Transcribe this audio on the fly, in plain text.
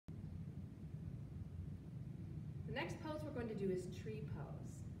The next pose we're going to do is tree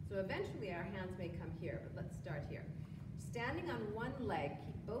pose. So eventually our hands may come here, but let's start here. Standing on one leg,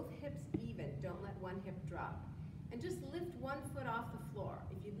 keep both hips even, don't let one hip drop. And just lift one foot off the floor.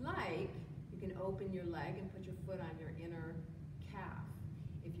 If you'd like, you can open your leg and put your foot on your inner calf.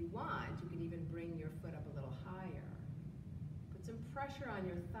 If you want, you can even bring your foot up a little higher. Put some pressure on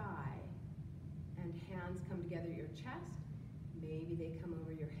your thigh, and hands come together at your chest. Maybe they come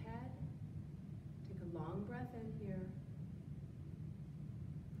over your head. Take a long breath in here.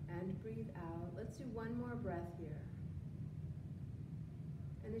 And breathe out. Let's do one more breath here.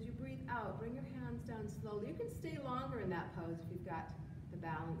 And as you breathe out, bring your hands down slowly. You can stay longer in that pose if you've got the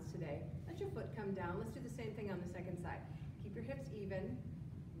balance today. Let your foot come down. Let's do the same thing on the second side. Keep your hips even.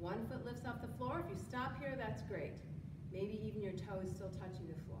 One foot lifts off the floor. If you stop here, that's great. Maybe even your toes still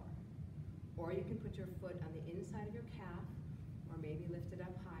touching the floor. Or you can put your foot on the inside of your calf, or maybe lift it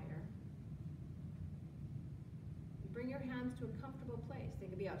up higher. Bring your hands to a comfortable place. They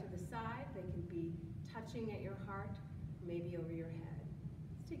can be out to the side, they can be touching at your heart, maybe over your head.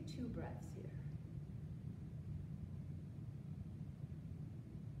 Let's take 2 breaths here.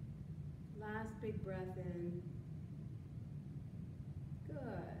 Last big breath in.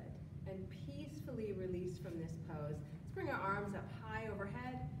 Good. And peacefully release from this pose. Let's bring our arms up high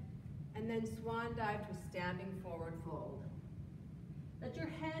overhead, and then swan dive to a standing forward fold. Let your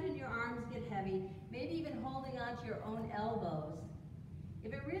head and your arms get heavy, maybe even holding onto your own elbows.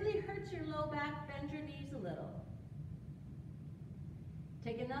 If it really hurts your low back, bend your knees a little.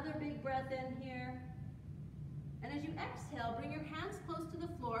 Take another big breath in here. And as you exhale, bring your hands close to the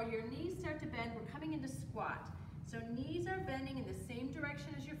floor, your knees start to bend, we're coming into squat. So knees are bending in the same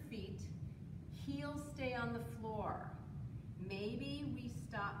direction as your feet, heels stay on the floor. Maybe we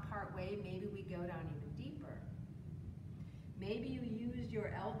stop part way, maybe we go down even deeper. Maybe you use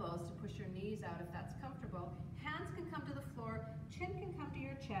your elbows to push your knees out if that's comfortable. Hands can come to the floor, chin can come to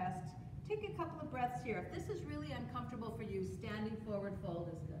your chest. Take a couple of breaths here. If this is really uncomfortable for you, standing forward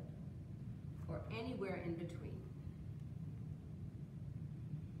fold is good. Or anywhere in between.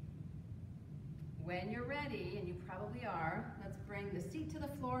 When you're ready, and you probably are, let's bring the seat to the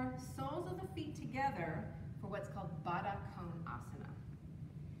floor, soles of the feet together for what's called Baddha Konasana.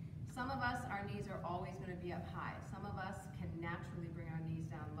 Some of us, our knees are always going to be up high. Some of us can naturally bring our knees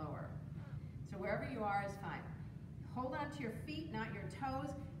down lower. So wherever you are is fine. Hold on to your feet, not your toes.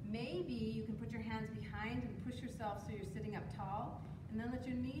 Maybe you can put your hands behind and push yourself so you're sitting up tall, and then let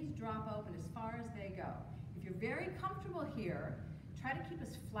your knees drop open as far as they go. If you're very comfortable here, try to keep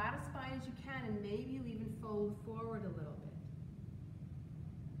as flat a spine as you can, and maybe you even fold forward a little bit.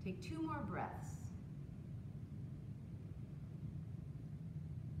 Take 2 more breaths.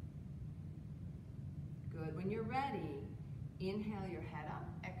 Good. When you're ready, inhale your head up,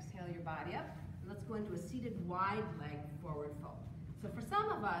 exhale your body up. And let's go into a seated wide leg forward fold. So for some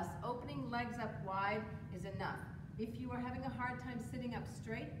of us, opening legs up wide is enough. If you are having a hard time sitting up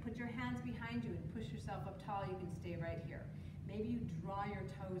straight, put your hands behind you and push yourself up tall. You can stay right here. Maybe you draw your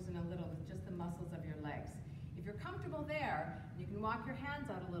toes in a little with just the muscles of your legs. If you're comfortable there, you can walk your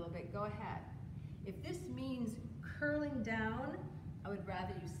hands out a little bit, go ahead. If this means curling down, I would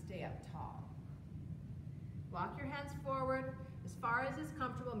rather you stay up tall. Walk your hands forward as far as is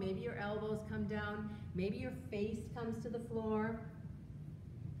comfortable. Maybe your elbows come down. Maybe your face comes to the floor.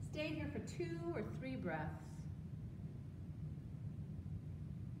 Stay here for 2 or 3 breaths.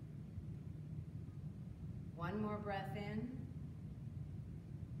 One more breath in.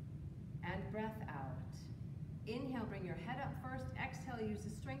 And breath out. Inhale, bring your head up first. Exhale, use the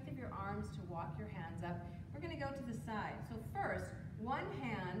strength of your arms to walk your hands up. We're going to go to the side. So first, one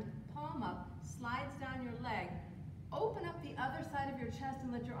hand, palm up, slides down your leg. Open up the other side of your chest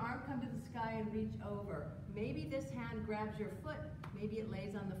and let your arm come to the sky and reach over. Maybe this hand grabs your foot. Maybe it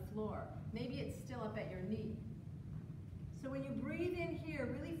lays on the floor. Maybe it's still up at your knee. So when you breathe in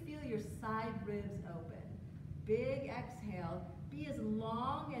here, really feel your side ribs open. Big exhale. Be as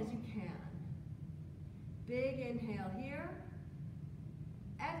long as you can. Big inhale here.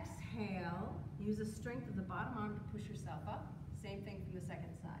 Exhale. Use the strength of the bottom arm to push yourself up. Same thing from the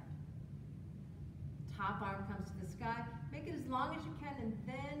second side. Top arm comes to the sky. Make it as long as you can and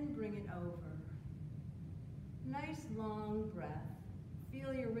then bring it over. Nice long breath.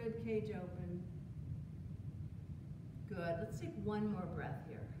 Feel your rib cage open. Good. Let's take one more breath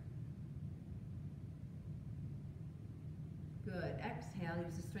here. Good. Exhale.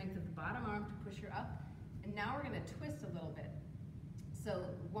 Use the strength of the bottom arm to push her up. And now we're going to twist a little bit. So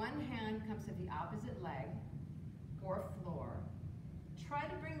one hand comes to the opposite leg or floor. Try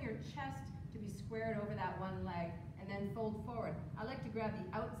to bring your chest to be squared over that one leg and then fold forward. I like to grab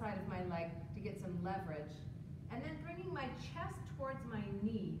the outside of my leg to get some leverage And then bringing my chest towards my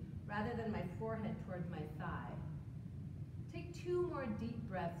knee rather than my forehead towards my thigh. Take 2 more deep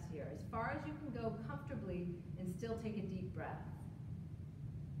breaths here, as far as you can go comfortably and still take a deep breath.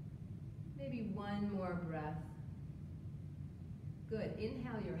 Maybe 1 more breath. Good.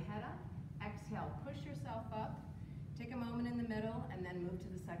 Inhale your head up. Exhale, push yourself up. Take a moment in the middle and then move to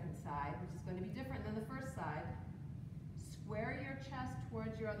the second side, which is going to be different than the first side. Square your chest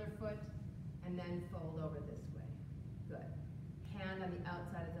towards your other foot and then fold over this way. Good. Hand on the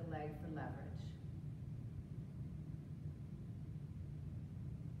outside of the leg for leverage.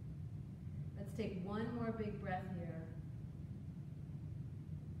 Let's take 1 more big breath here.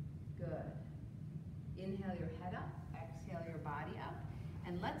 Good. Inhale your head up, exhale your body up,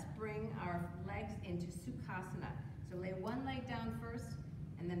 and let's bring our legs into Sukhasana. So lay one leg down first,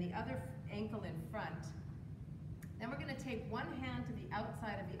 and then the other ankle in front. Then we're going to take one hand to the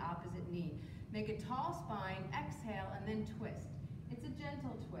outside of the opposite knee. Make a tall spine, exhale, and then twist. It's a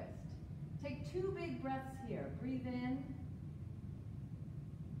gentle twist. Take 2 big breaths here. Breathe in,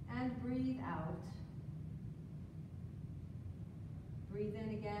 and breathe out. Breathe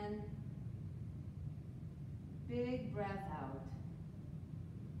in again. Big breath out.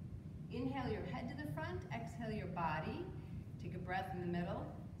 Inhale your head to the front, exhale your body. Take a breath in the middle.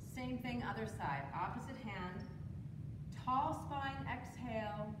 Same thing, other side, opposite hand. Tall spine,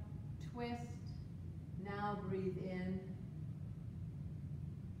 exhale, twist. Now breathe in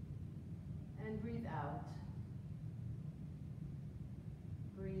and breathe out.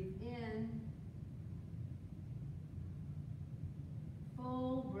 Breathe in.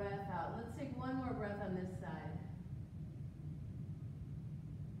 Full breath out. Let's take 1 more breath on this side.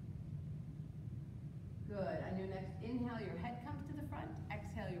 Good. On your next inhale, your head comes to the front.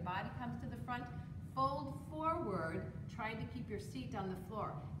 Exhale, your body comes to the front. Fold forward, trying to keep your seat on the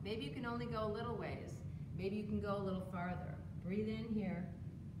floor. Maybe you can only go a little ways. Maybe you can go a little farther. Breathe in here.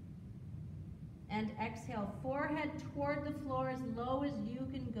 And exhale, forehead toward the floor as low as you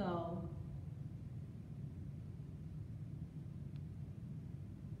can go.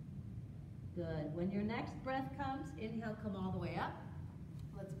 Good. When your next breath comes, inhale, come all the way up.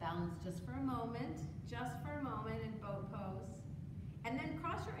 Let's balance just for a moment in boat pose. And then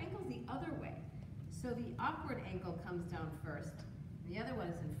cross your ankles the other way. So the awkward ankle comes down first, the other one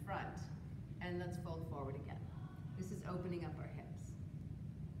is in front. And let's fold forward again. This is opening up our hips.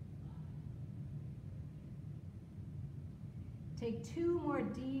 Take 2 more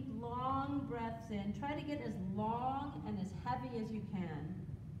deep, long breaths in. Try to get as long and as heavy as you can.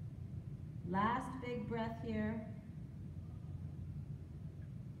 Last big breath here.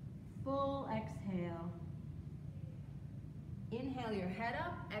 Full exhale. Inhale your head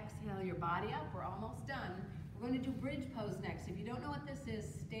up, exhale your body up. We're almost done. We're going to do bridge pose next. If you don't know what this is,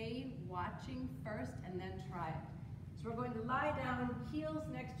 stay watching first and then try it. So we're going to lie down, heels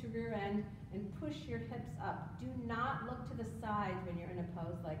next to rear end, and push your hips up. Do not look to the side when you're in a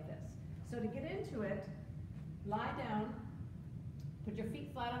pose like this. So to get into it, lie down, put your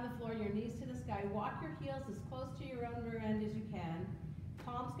feet flat on the floor, your knees to the sky. Walk your heels as close to your own rear end as you can.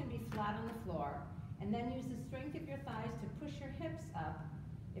 Palms can be flat on the floor. And then use the strength of your thighs to push your hips up.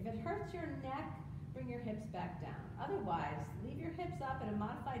 If it hurts your neck, bring your hips back down. Otherwise, leave your hips up in a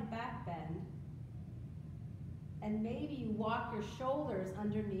modified back bend. And maybe you walk your shoulders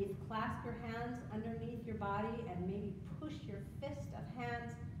underneath, clasp your hands underneath your body, and maybe push your fist of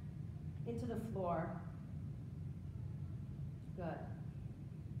hands into the floor. Good.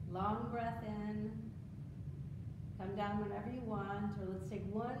 Long breath in. Come down whenever you want, or let's take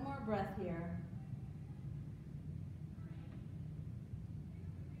 1 more breath here.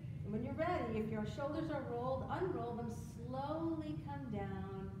 And when you're ready, if your shoulders are rolled, unroll them, slowly come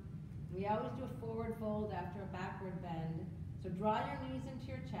down. We always do a forward fold after a backward bend. So draw your knees into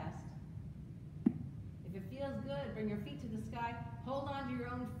your chest. If it feels good, bring your feet to the sky, hold on to your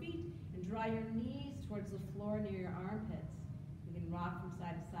own feet, and draw your knees towards the floor near your armpits. You can rock from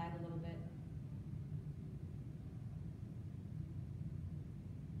side to side a little bit.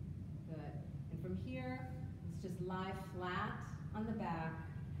 Good. And from here, let's just lie flat on the back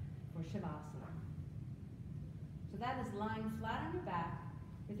for Shavasana. So that is lying flat on your back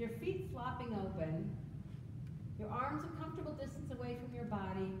with your feet flopping open, your arms a comfortable distance away from your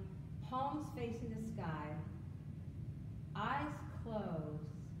body, palms facing the sky, eyes closed,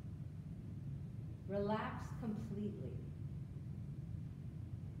 relax completely.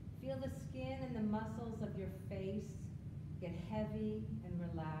 Feel the skin and the muscles of your face get heavy and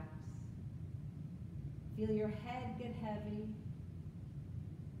relax. Feel your head get heavy.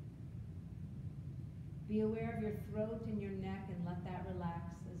 Be aware of your throat and your neck and let that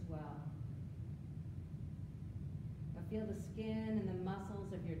relax as well. feel the skin and the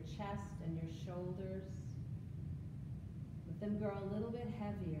muscles of your chest and your shoulders. Let them grow a little bit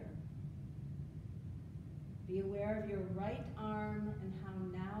heavier. Be aware of your right arm and how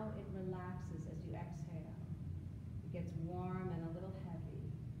now it relaxes as you exhale. It gets warm and a little heavy.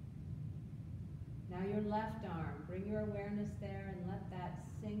 Now your left arm, bring your awareness there and let that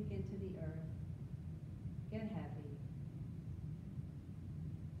sink into the earth. Get heavy.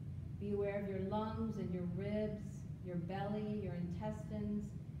 Be aware of your lungs and your ribs, your belly, your intestines,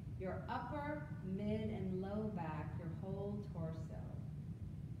 your upper, mid, and low back, your whole torso.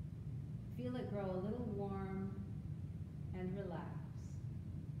 Feel it grow a little warm and relax.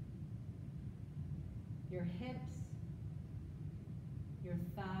 Your hips, your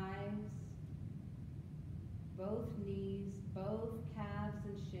thighs, both knees, both calves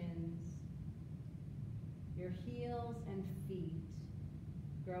and shins, your heels and feet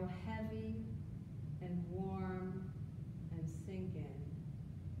grow heavy and warm and sink in.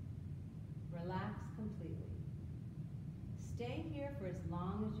 Relax completely. Stay here for as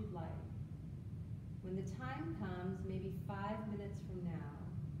long as you'd like. When the time comes, maybe 5 minutes from now,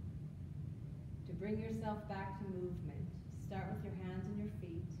 to bring yourself back to movement, start with your hands and your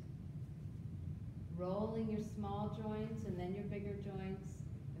feet, rolling your small joints and then your bigger joints,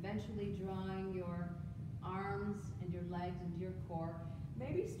 eventually drawing your arms and your legs into your core.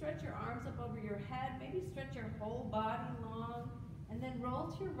 Maybe stretch your arms up over your head, maybe stretch your whole body long, and then roll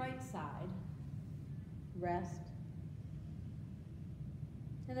to your right side. Rest.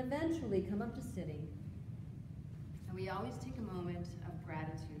 And eventually come up to sitting. And we always take a moment of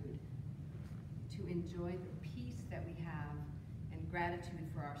gratitude to enjoy the peace that we have and gratitude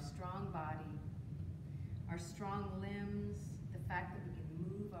for our strong body, our strong limbs, the fact that we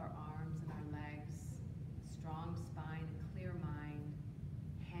can move our arms and our legs, strong spine, a clear mind,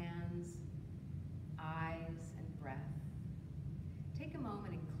 hands, eyes, and breath. Take a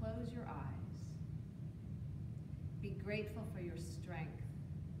moment and close your eyes. Be grateful for your strength,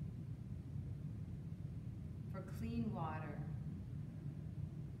 for clean water,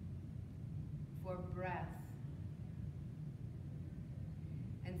 for breath,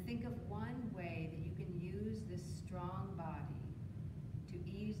 and think of one way that you can use this strong body to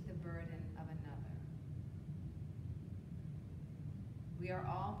ease the burden of another. We are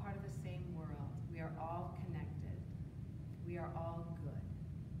all part of the same world. We are all connected. We are all good.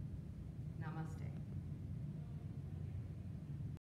 Namaste.